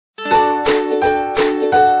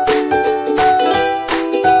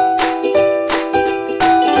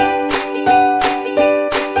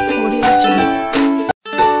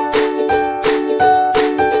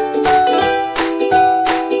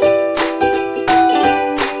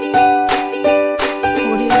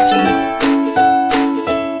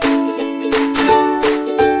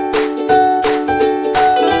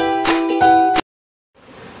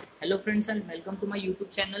friends and welcome to my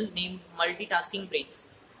YouTube channel named Multitasking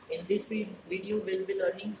Brains. In this video we'll be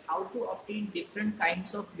learning how to obtain different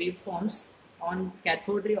kinds of waveforms on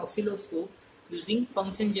cathode ray oscilloscope using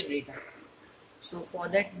function generator. So for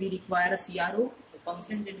that we require a CRO, a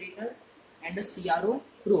function generator and a CRO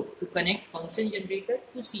probe to connect function generator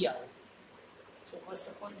to CRO. So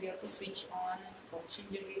first of all we have to switch on function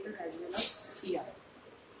generator as well as CRO.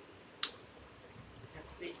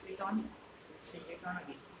 Switch it on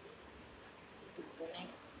again to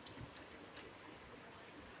connect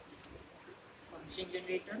function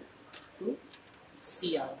generator to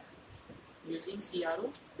CRO using CRO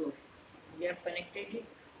probe. We have connected it.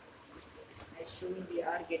 As shown, we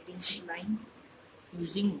are getting the line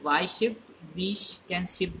using Y shift. We can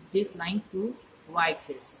shift this line to Y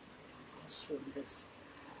axis. As shown this,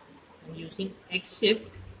 and using X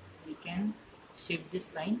shift we can shift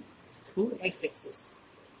this line through X axis.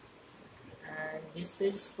 And this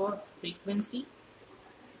is for frequency.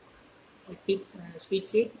 If we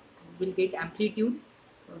switch it, we will get amplitude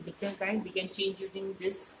of different kind. We can change using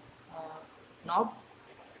this knob.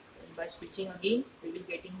 And by switching again, we will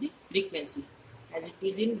getting the frequency. As it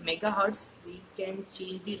is in megahertz, we can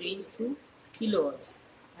change the range through kilohertz.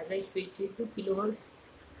 As I switch it to kilohertz,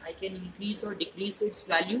 I can increase or decrease its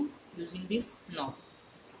value using this knob.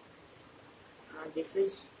 This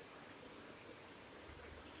is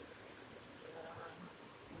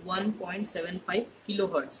 1.75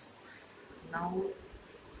 kilohertz. Now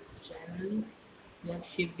channel, we have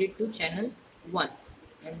shifted it to channel 1,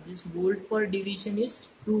 and this volt per division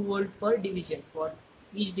is 2 volt per division. For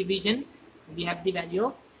each division we have the value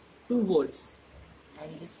of 2 volts,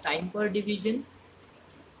 and this time per division,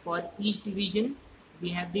 for each division we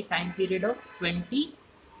have the time period of 20.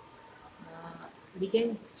 We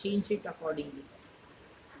can change it accordingly.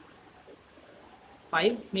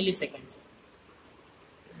 5 milliseconds.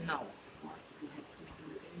 Now what we have to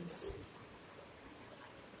do is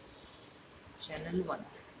channel 1.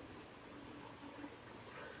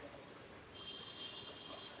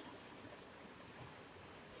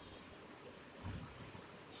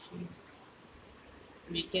 So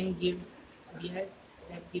we can give, we have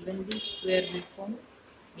given the square waveform,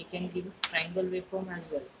 we can give triangle waveform as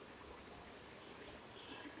well.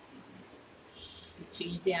 To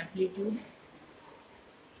change the amplitude,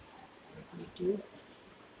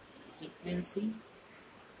 frequency.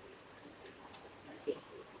 Okay.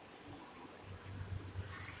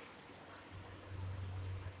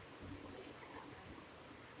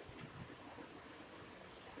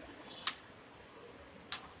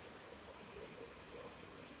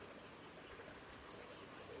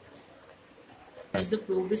 As the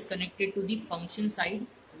probe is connected to the function side,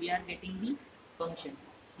 we are getting the function.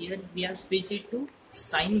 Here we have switched it to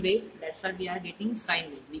sine wave, that's why we are getting sine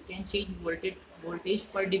wave. We can change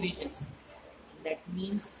voltage per divisions. That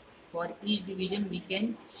means for each division we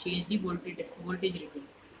can change the voltage rating.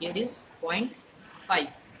 Here is 0.5.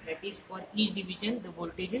 That is for each division the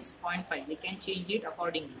voltage is 0.5. We can change it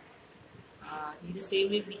accordingly. In the same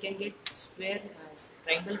way we can get square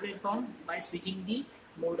triangle waveform by switching the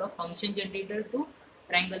mode of function generator to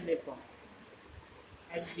triangle waveform.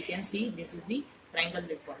 As we can see, this is the triangle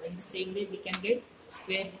waveform. In the same way we can get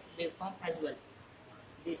square waveform as well.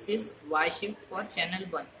 This is Y shift for channel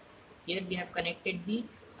 1. Here we have connected the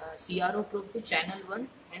CRO probe to channel 1,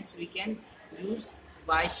 hence we can use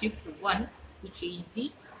Y shift 1 to change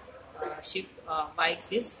the shift Y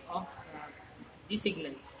axis of the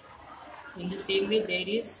signal. So in the same way there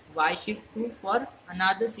is Y shift 2 for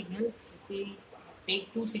another signal if we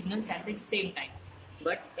take two signals at the same time,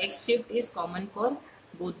 but X shift is common for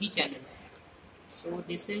both the channels. So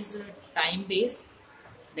this is time base,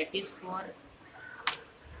 that is for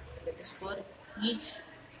each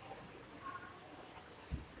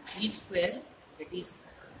square, that is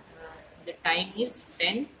the time is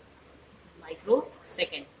 10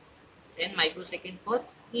 microsecond for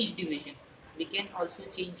each division. We can also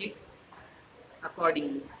change it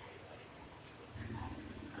accordingly.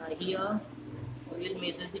 Here we will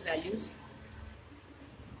measure the values.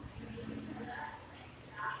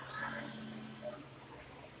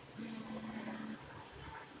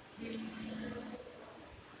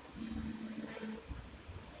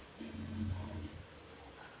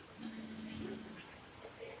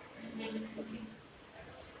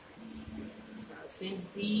 Since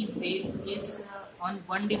the wave is on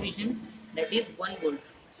one division, that is 1 volt,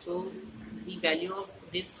 so the value of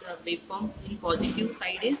this waveform in positive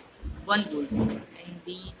side is 1 volt, and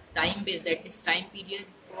the time base, that is time period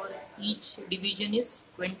for each division, is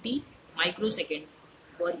 20 microsecond.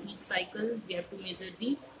 For each cycle we have to measure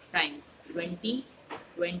the time 20,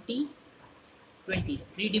 20, 20.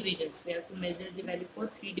 3 divisions. We have to measure the value for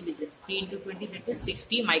 3 divisions. 3 into 20, that is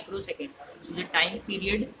 60 microsecond. So the time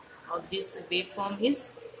period of this waveform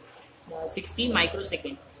is 60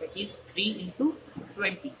 microsecond. That is 3 into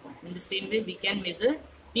 20. In the same way, we can measure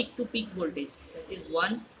peak to peak voltage. That is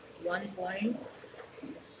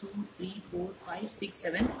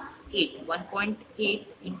 1.8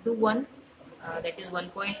 into 1, that is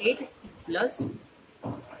 1.8 plus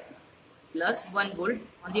 1 volt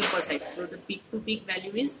on the upper side. So the peak to peak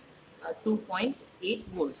value is 2.8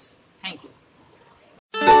 volts. Thank you.